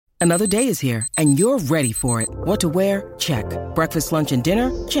Another day is here, and you're ready for it. What to wear? Check. Breakfast, lunch, and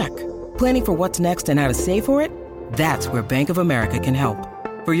dinner? Check. Planning for what's next and how to save for it? That's where Bank of America can help.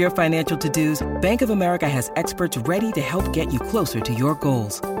 For your financial to-dos, Bank of America has experts ready to help get you closer to your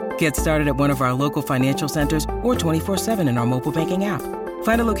goals. Get started at one of our local financial centers or 24/7 in our mobile banking app.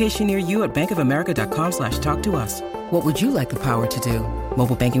 Find a location near you at bankofamerica.com/talktous. What would you like the power to do?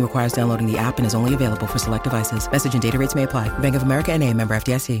 Mobile banking requires downloading the app and is only available for select devices. Message and data rates may apply. Bank of America N.A., member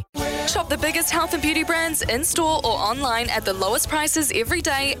FDIC. Shop the biggest health and beauty brands in-store or online at the lowest prices every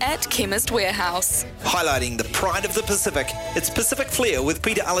day at Chemist Warehouse. Highlighting the pride of the Pacific, it's Pacific Flair with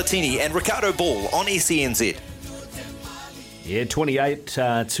Peter Alatini and Ricardo Ball on SENZ. Yeah, 28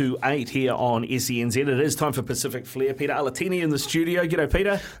 to 8 here on SENZ. It is time for Pacific Flair. Peter Alatini in the studio. G'day,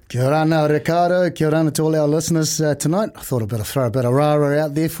 Peter. Kia ora, Ricardo. Kia ora to all our listeners tonight. I thought I'd better throw a bit of rah-rah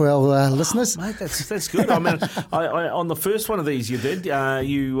out there for our listeners. Mate, that's good. I mean, I on the first one of these you did,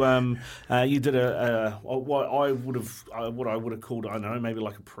 you did what I would have called, I don't know, maybe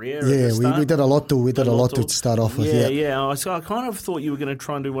like a prayer. Yeah, we did a lot to start off with. Yeah. So I kind of thought you were going to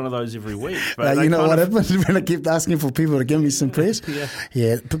try and do one of those every week. But you know what happened when I kept asking for people to give me some prayers?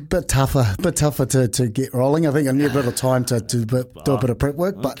 Yeah, bit tougher to get rolling. I think I need a bit of time to do a bit of prep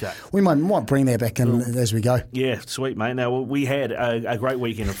work, but we might bring that back in as we go. Yeah, sweet, mate. Now, we had a great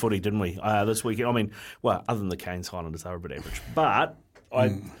weekend of footy, didn't we, this weekend? I mean, well, other than the Canes Highlanders, they were a bit average. But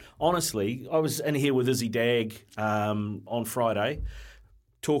honestly, I was in here with Izzy Dagg on Friday,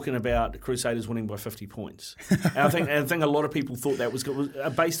 talking about the Crusaders winning by 50 points. And I think a lot of people thought that was good,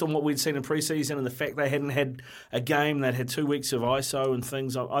 based on what we'd seen in pre-season and the fact they hadn't had a game, they'd had 2 weeks of ISO and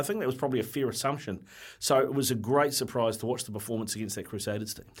things. I think that was probably a fair assumption. So it was a great surprise to watch the performance against that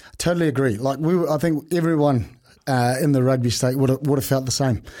Crusaders team. Totally agree. I think everyone in the rugby state would have felt the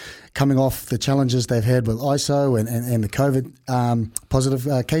same, coming off the challenges they've had with ISO and the COVID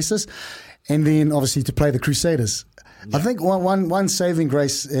positive cases, and then obviously to play the Crusaders. Yeah. I think one saving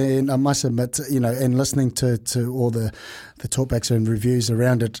grace, and I must admit, in listening to all the talkbacks and reviews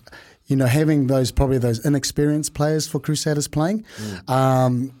around it, having those inexperienced players for Crusaders playing,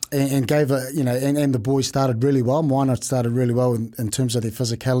 and gave and the boys started really well. Moana started really well in terms of their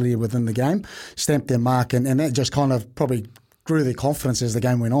physicality within the game, stamped their mark, and that just kind of probably grew their confidence as the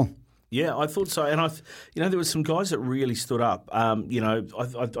game went on. Yeah, I thought so, and there were some guys that really stood up. I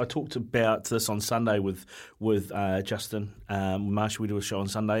talked about this on Sunday with Justin Marshall. We do a show on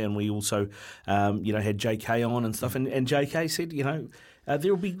Sunday, and we also had JK on and stuff. And JK said,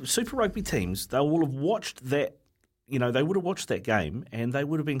 there will be Super Rugby teams. They will have watched that. They would have watched that game, and they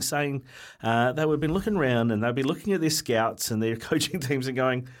would have been saying they would have been looking around, and they'd be looking at their scouts and their coaching teams and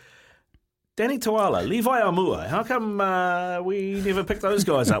going, Danny Toala, Levi Amua, how come we never picked those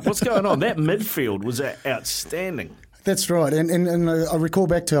guys up? What's going on? That midfield was outstanding. That's right. And I recall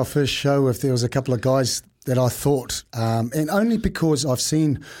back to our first show, if there was a couple of guys that I thought, and only because I've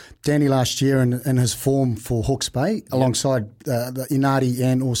seen Danny last year in his form for Hawke's Bay, alongside the Inari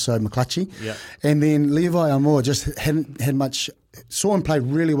and also McClutchy. Yep. And then Levi Amua just hadn't had much. Saw him play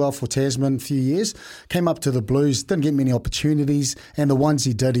really well for Tasman a few years, came up to the Blues, didn't get many opportunities, and the ones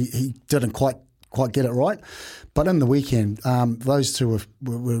he did, he didn't quite get it right. But in the weekend, those two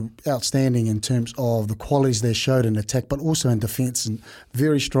were outstanding in terms of the qualities they showed in attack, but also in defence, and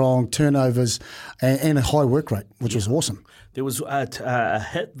very strong turnovers and a high work rate, which was awesome. There was a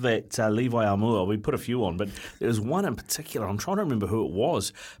hit that Levi Amua, we put a few on, but there was one in particular, I'm trying to remember who it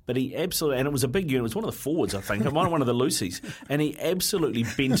was, but he absolutely, and it was a big unit, it was one of the forwards, I think, one of the loosies, and he absolutely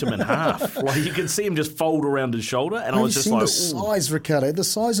bent him in half. Like, you could see him just fold around his shoulder, and I was just like, the size, Ricardo, the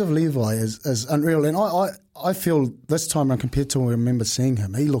size of Levi is unreal, and I feel this time compared to when I remember seeing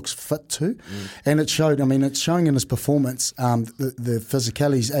him, he looks fit too. And it showed, it's showing in his performance, the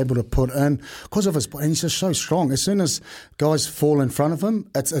physicality he's able to put in because of his body. And he's just so strong. As soon as guys fall in front of him,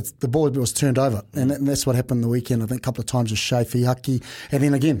 it's the ball was turned over. And that's what happened the weekend, I think, a couple of times with Shafi, Haki. And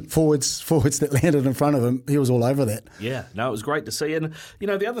then again, forwards that landed in front of him, he was all over that. Yeah, no, it was great to see. And,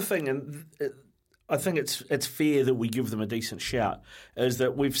 the other thing, I think it's fair that we give them a decent shout, is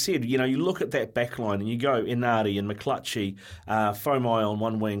that we've said, you look at that back line and you go Inari and McClutchy, Fomai on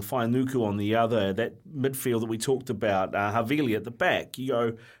one wing, Whainuku on the other, that midfield that we talked about, Havili at the back, you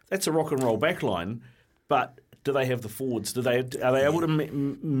go, that's a rock and roll back line, but do they have the forwards? Are they able to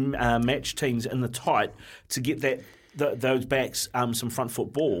match teams in the tight to get those backs some front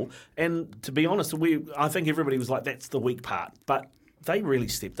foot ball? And to be honest, I think everybody was like, that's the weak part, but they really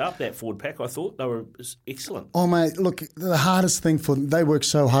stepped up, that forward pack. I thought they were excellent. Oh, mate, look, the hardest thing for them, they work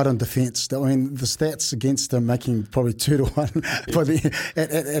so hard on defence. I mean, the stats against them making probably 2-1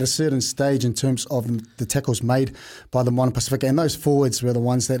 at a certain stage in terms of the tackles made by the Moana Pacific. And those forwards were the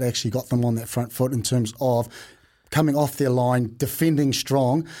ones that actually got them on that front foot in terms of coming off their line, defending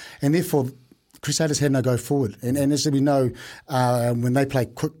strong, and therefore Crusaders had no go forward. And as we know, when they play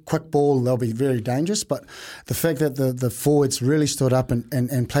quick ball, they'll be very dangerous. But the fact that the forwards really stood up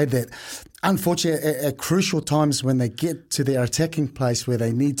and played that, unfortunately, at crucial times when they get to their attacking place where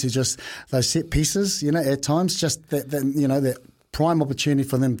they need to just, those set pieces, at times, just that prime opportunity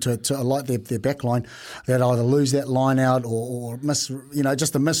for them to alight their back line, they'd either lose that line out or miss,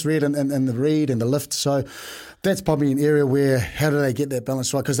 just a misread in the read and the lift. So that's probably an area where how do they get that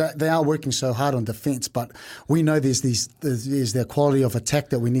balance right? Because they are working so hard on defence, but we know there's their quality of attack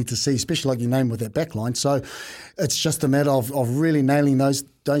that we need to see, especially like you named with that back line. So it's just a matter of really nailing those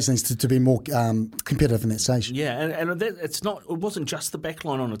things to be more competitive in that stage. Yeah, and it wasn't just the back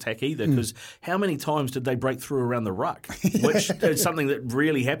line on attack either, because how many times did they break through around the ruck, which is something that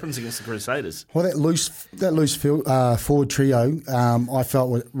really happens against the Crusaders. Well, that loose forward trio, I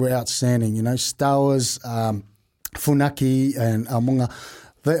felt were outstanding. Stowers, Funaki and Munga,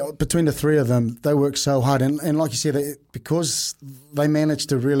 between the three of them, they work so hard. And like you said, because they managed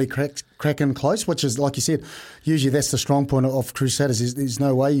to really crack in close, which is, like you said, usually that's the strong point of Crusaders. There's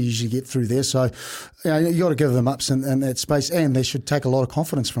no way you usually get through there. So you got to give them ups in that space, and they should take a lot of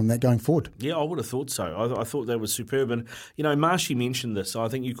confidence from that going forward. Yeah, I would have thought so. I thought that was superb. And, Marshy mentioned this. So I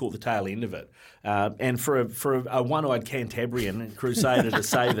think you caught the tail end of it. And for a one-eyed Cantabrian Crusader to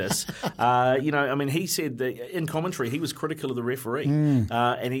say this, he said that in commentary he was critical of the referee,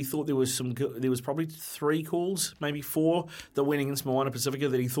 and he thought there was probably 3 calls, maybe 4, that went against Moana Pacifica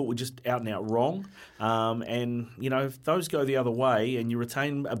that he thought were just out and out wrong. If those go the other way and you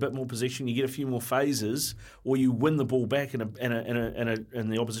retain a bit more possession, you get a few more phases, or you win the ball back in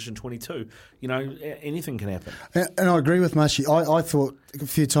the opposition 22. Anything can happen. And I agree with Mashi. I thought a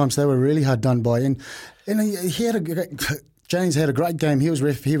few times they were really hard done by, and he had James had a great game. He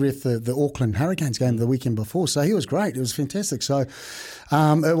ref the Auckland Hurricanes game the weekend before, so he was great. It was fantastic. So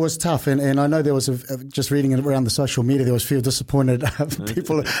it was tough, and I know there was just reading it around the social media, there was a few disappointed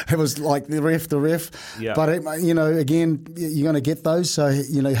people. It was like the ref. Yeah. But again, you're going to get those. So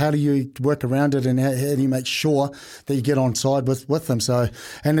how do you work around it, and how do you make sure that you get on side with them? So,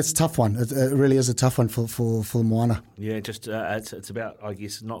 and it's a tough one. It really is a tough one for Moana. Yeah, just it's about, I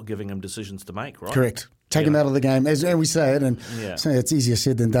guess, not giving them decisions to make, right? Correct. Take him out of the game, as we say it, and so it's easier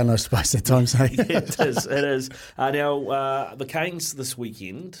said than done, I suppose, at times. Yeah, it is. Now, the Canes this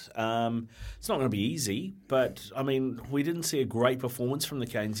weekend, it's not going to be easy, but, we didn't see a great performance from the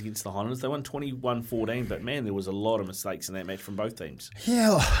Canes against the Highlanders. They won 21-14, but, man, there was a lot of mistakes in that match from both teams.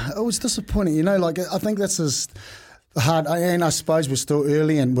 Yeah, it was disappointing. I think that's hard, and I suppose we're still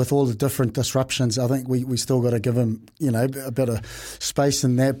early, and with all the different disruptions, I think we still got to give him, a bit of space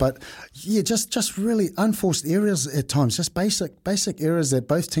in that. But yeah, just really unforced errors at times, just basic errors that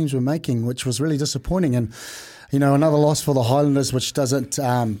both teams were making, which was really disappointing. And another loss for the Highlanders, which doesn't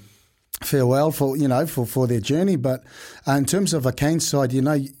fare well for their journey. But in terms of a Canes side,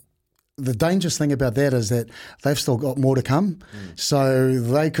 the dangerous thing about that is that they've still got more to come, so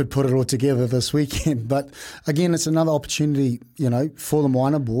they could put it all together this weekend. But again, it's another opportunity, for the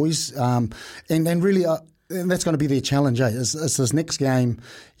Moana boys, and really, and that's going to be their challenge. It's this next game,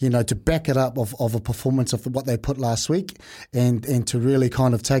 to back it up of a performance of what they put last week, and to really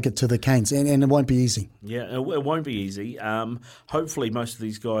kind of take it to the Canes, and it won't be easy. Yeah, it won't be easy. Hopefully, most of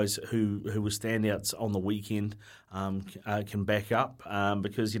these guys who were standouts on the weekend can back up,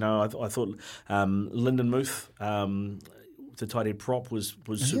 because I thought Lyndon Muth, the tight head prop, was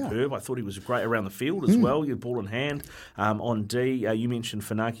superb. I thought he was great around the field as well. You had ball in hand on D. You mentioned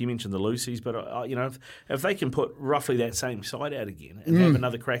Funaki, you mentioned the Lucy's, but if they can put roughly that same side out again and have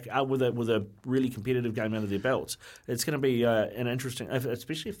another crack with a really competitive game under their belts, it's going to be an interesting,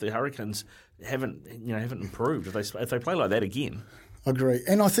 especially if the Hurricanes haven't improved. If they play like that again, I agree,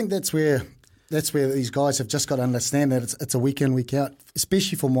 and I think that's where these guys have just got to understand that it's a week in, week out,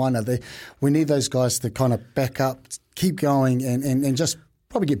 especially for Moana. We need those guys to kind of back up, keep going, and just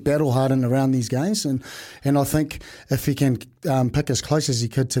probably get battle-hardened around these games. And I think if he can pick as close as he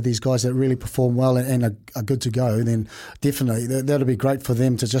could to these guys that really perform well and are good to go, then definitely that'll be great for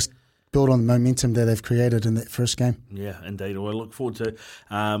them to just build on the momentum that they've created in that first game. Yeah, indeed. Well, I look forward to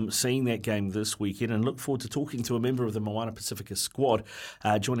seeing that game this weekend, and look forward to talking to a member of the Moana Pacifica squad.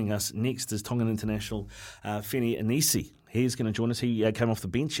 Joining us next is Tongan international Feni Anisi. He's going to join us. He came off the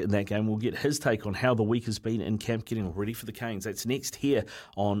bench in that game. We'll get his take on how the week has been in camp, getting ready for the Canes. That's next here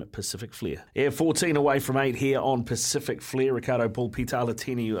on Pacific Flair. 14 away from 8 here on Pacific Flair. Ricardo Bull, Peter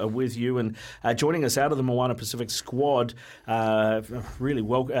Alatini are with you, and joining us out of the Moana Pacific squad. Really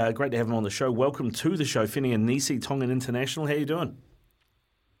great to have him on the show. Welcome to the show, Finney and Nisi, Tongan International. How you doing?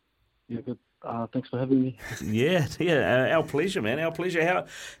 Yeah, good. Thanks for having me. Yeah, our pleasure, man. Our pleasure.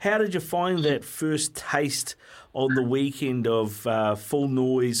 How did you find that first taste on the weekend of full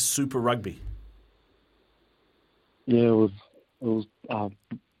noise Super Rugby? Yeah, it was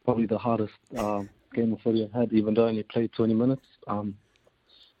probably the hardest game of footy I had, even though I only played 20 minutes.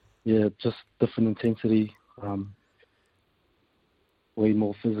 Just different intensity, way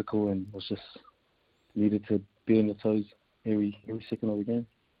more physical, and was just needed to be on your toes every second of the game.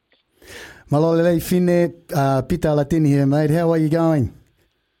 Malolele Fine, Pita Latini here, mate. How are you going?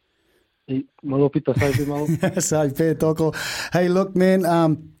 Hey, malo Pita, sabi malo. Sabi toko. Hey, look, man.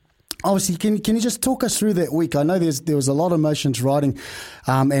 Obviously, can you just talk us through that week? I know there was a lot of emotions riding,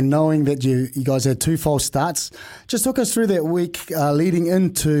 and knowing that you guys had 2 false starts. Just talk us through that week leading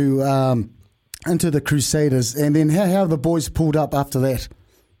into the Crusaders, and then how the boys pulled up after that.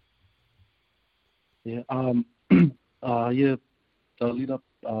 Yeah. The lead up.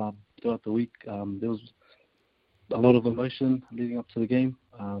 Throughout the week, there was a lot of emotion leading up to the game.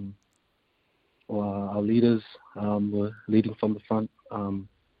 Our leaders were leading from the front,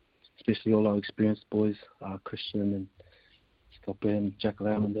 especially all our experienced boys, Christian and Stopper and Jack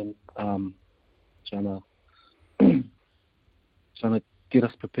Lamb, and then trying to get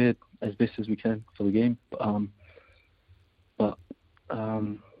us prepared as best as we can for the game. But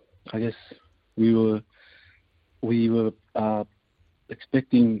I guess we were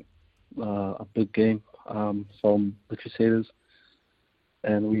expecting a big game from the Crusaders,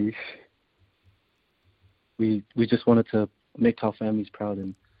 and we just wanted to make our families proud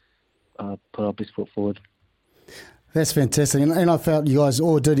and put our best foot forward. That's fantastic, and I felt you guys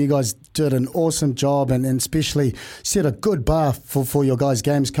did an awesome job, and especially set a good bar for your guys'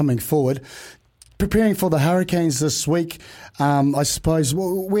 games coming forward. Preparing for the Hurricanes this week, I suppose,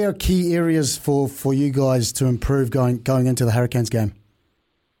 where are key areas for you guys to improve going into the Hurricanes game?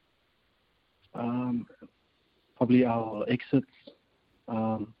 Probably our exits.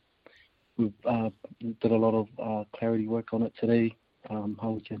 We did a lot of clarity work on it today,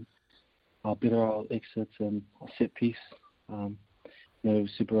 how we can better our exits and our set piece.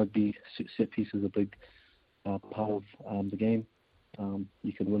 Super Rugby set piece is a big part of the game.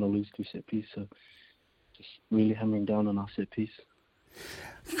 You can win or lose through set piece, so just really hammering down on our set piece.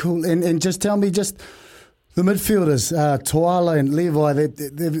 Cool, and just tell me, the midfielders, Toala and Levi,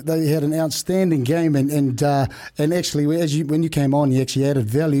 they had an outstanding game, and actually, when you came on, you actually added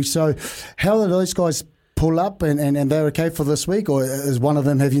value. So, how did those guys pull up, and they're okay for this week, or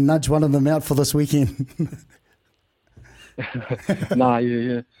have you nudged one of them out for this weekend? Nah,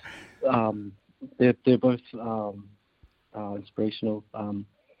 yeah. They're both inspirational.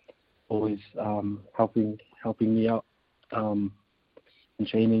 Always helping me out. In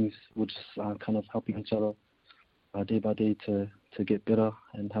trainings, we're just kind of helping each other day by day to get better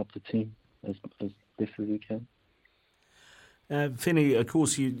and help the team as best as we can. Finney, of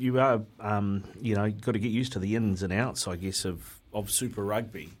course, you are, got to get used to the ins and outs, I guess, of Super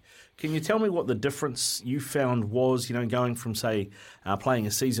Rugby. Can you tell me what the difference you found was, going from, say, playing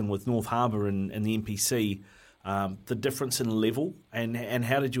a season with North Harbour and the NPC, the difference in level, and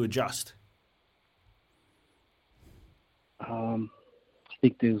how did you adjust? I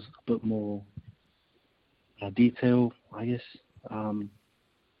think there's a bit more detail, I guess. A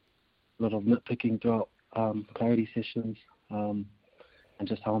lot of nitpicking throughout clarity sessions, and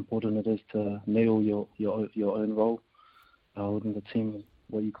just how important it is to nail your own role within the team,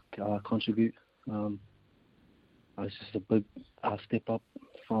 what you contribute. It's just a big step up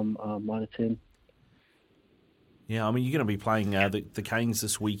from minor 10. Yeah, I mean, you're going to be playing the Canes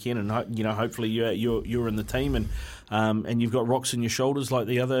this weekend, and hopefully you're in the team, and you've got rocks in your shoulders like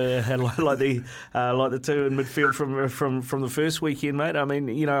the other like the two in midfield from the first weekend, mate. I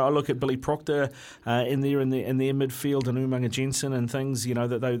mean, I look at Billy Proctor in their midfield, and Umanga Jensen and things,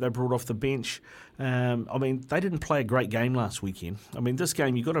 that they brought off the bench. I mean, they didn't play a great game last weekend. I mean, this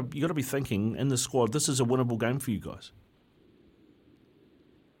game you got to be thinking in the squad, this is a winnable game for you guys.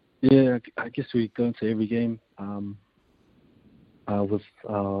 Yeah, I guess we go into every game with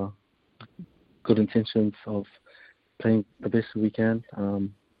good intentions of playing the best we can.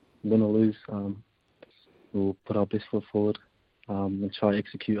 Win or lose, we'll put our best foot forward and try to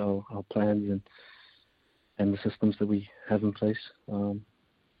execute our plans and the systems that we have in place.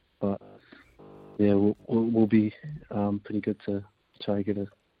 But we'll be pretty good to try to get a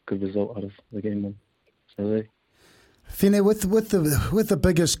good result out of the game on Saturday. Fine, with the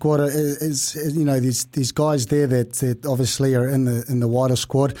bigger squad is these guys there that obviously are in the wider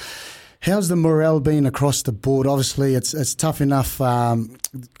squad. How's the morale been across the board? Obviously, it's tough enough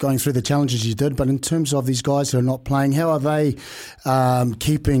going through the challenges you did, but in terms of these guys who are not playing, how are they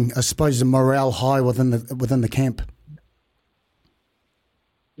keeping, I suppose, the morale high within the camp?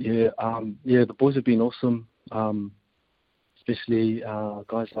 Yeah, the boys have been awesome. Especially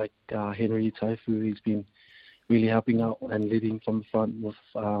guys like Henry Taifu. He's been really helping out and leading from the front with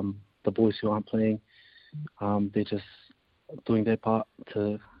the boys who aren't playing. They're just doing their part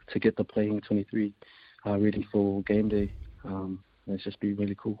to get the playing 23 ready for game day. It's just been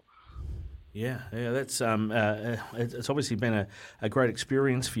really cool. Yeah, that's it's obviously been a great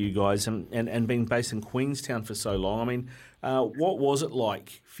experience for you guys, and being based in Queenstown for so long. I mean, what was it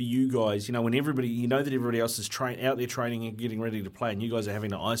like for you guys? You know, when that everybody else is out there training and getting ready to play, and you guys are having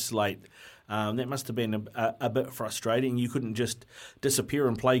to isolate. That must have been a bit frustrating. You couldn't just disappear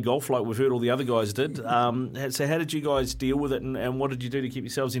and play golf like we've heard all the other guys did. So how did you guys deal with it, and what did you do to keep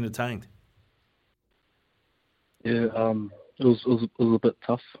yourselves entertained? Yeah, it was a bit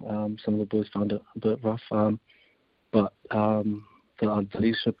tough. Some of the boys found it a bit rough. But the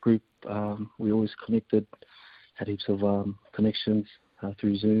leadership group, we always connected, had heaps of connections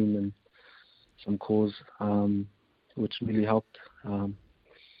through Zoom and some calls, which really helped.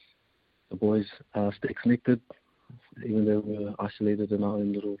 The boys stay connected, even though we were isolated in our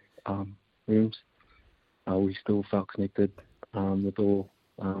own little rooms. We still felt connected with all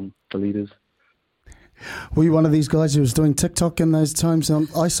the leaders. Were you one of these guys who was doing TikTok in those times on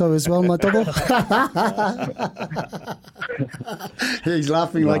ISO as well, my doggo? He's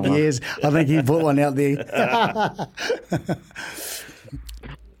laughing like he is. I think he put one out there.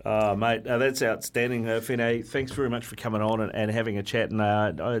 Mate, that's outstanding, Fine. Thanks very much for coming on and having a chat. And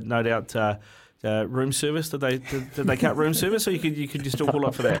no doubt, room service. Did they cut room service, or you could just still call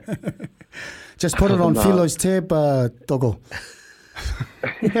up for that? Just put it on Philo's tab, doggo.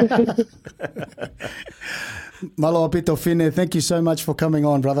 Malo Pito Fine, thank you so much for coming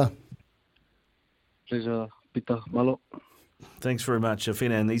on, brother. Pleasure, Peter, Malo. Thanks very much,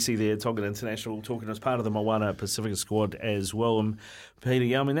 Fina and Nisi there, Tongan International, talking as part of the Moana Pacifica squad as well. And Peter,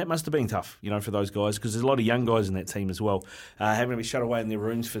 yeah, I mean, that must have been tough, for those guys, because there's a lot of young guys in that team as well, having to be shut away in their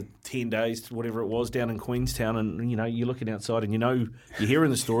rooms for 10 days, whatever it was, down in Queenstown. And, you're looking outside and you're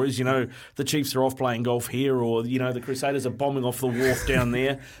hearing the stories, the Chiefs are off playing golf here, or, the Crusaders are bombing off the wharf down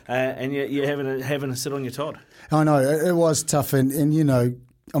there, and you're having to sit on your Todd. I know, it was tough, and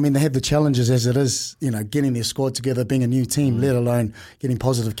I mean, they have the challenges as it is, getting their squad together, being a new team, let alone getting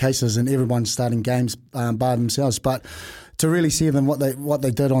positive cases and everyone starting games by themselves. But to really see them, what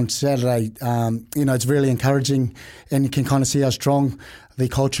they did on Saturday, it's really encouraging, and you can kind of see how strong the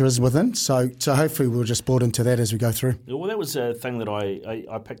culture is within. So hopefully we'll just build into that as we go through. Well, that was a thing that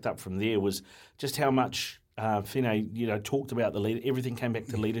I picked up from there, was just how much Fine, talked about everything came back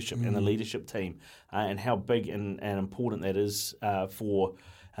to leadership and the leadership team, and how big and important that is for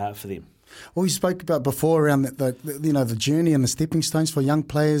them. Well, we spoke about before around the journey and the stepping stones for young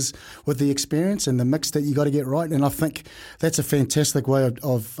players with the experience and the mix that you got to get right. And I think that's a fantastic way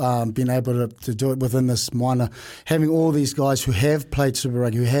of being able to do it within this minor. Having all these guys who have played Super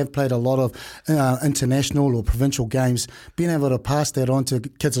Rugby, who have played a lot of international or provincial games, being able to pass that on to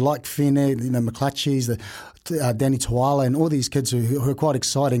kids like Fine, McClutchies, Danny Tawala, and all these kids who are quite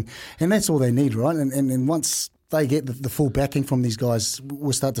exciting. And that's all they need, right? And once they get the full backing from these guys,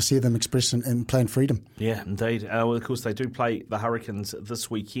 we'll start to see them express and play in freedom. Yeah, indeed. Well, of course, they do play the Hurricanes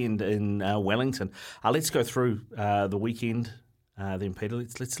this weekend in Wellington. Let's go through the weekend then, Peter.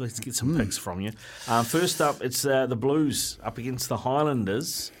 Let's get some picks from you. First up, it's the Blues up against the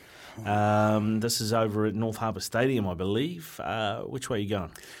Highlanders. This is over at North Harbour Stadium, I believe. Which way are you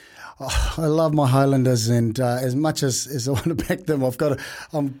going? Oh, I love my Highlanders, and as much as I want to back them,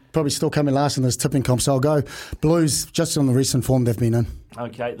 I'm probably still coming last in this tipping comp, so I'll go Blues just on the recent form they've been in.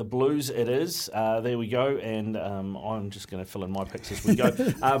 Okay, the Blues it is. There we go, and I'm just going to fill in my picks as we go.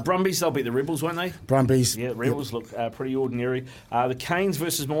 Brumbies, they'll beat the Rebels, won't they? Brumbies. Yeah, Rebels look pretty ordinary. The Canes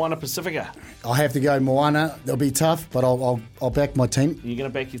versus Moana Pacifica. I'll have to go Moana. They'll be tough, but I'll back my team. You're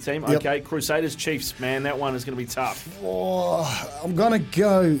going to back your team? Yep. Okay, Crusaders Chiefs, man, that one is going to be tough. Oh, I'm going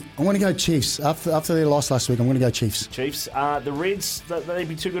to go Chiefs. After their loss last week, I'm going to go Chiefs. Chiefs. The Reds, they'd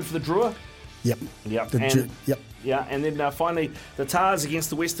be too good for the Drua? Yep. Yep. Yep. Yeah, and then finally, the Tars against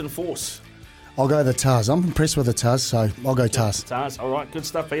the Western Force. I'll go the Tars. I'm impressed with the Tars, so I'll go Tars. Tars. All right, good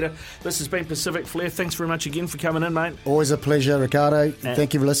stuff, Peter. This has been Pacific Flair. Thanks very much again for coming in, mate. Always a pleasure, Ricardo.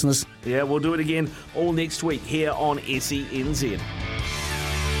 Thank you for listeners. Yeah, we'll do it again all next week here on SENZ.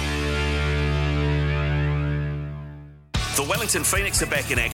 The Wellington Phoenix are back in action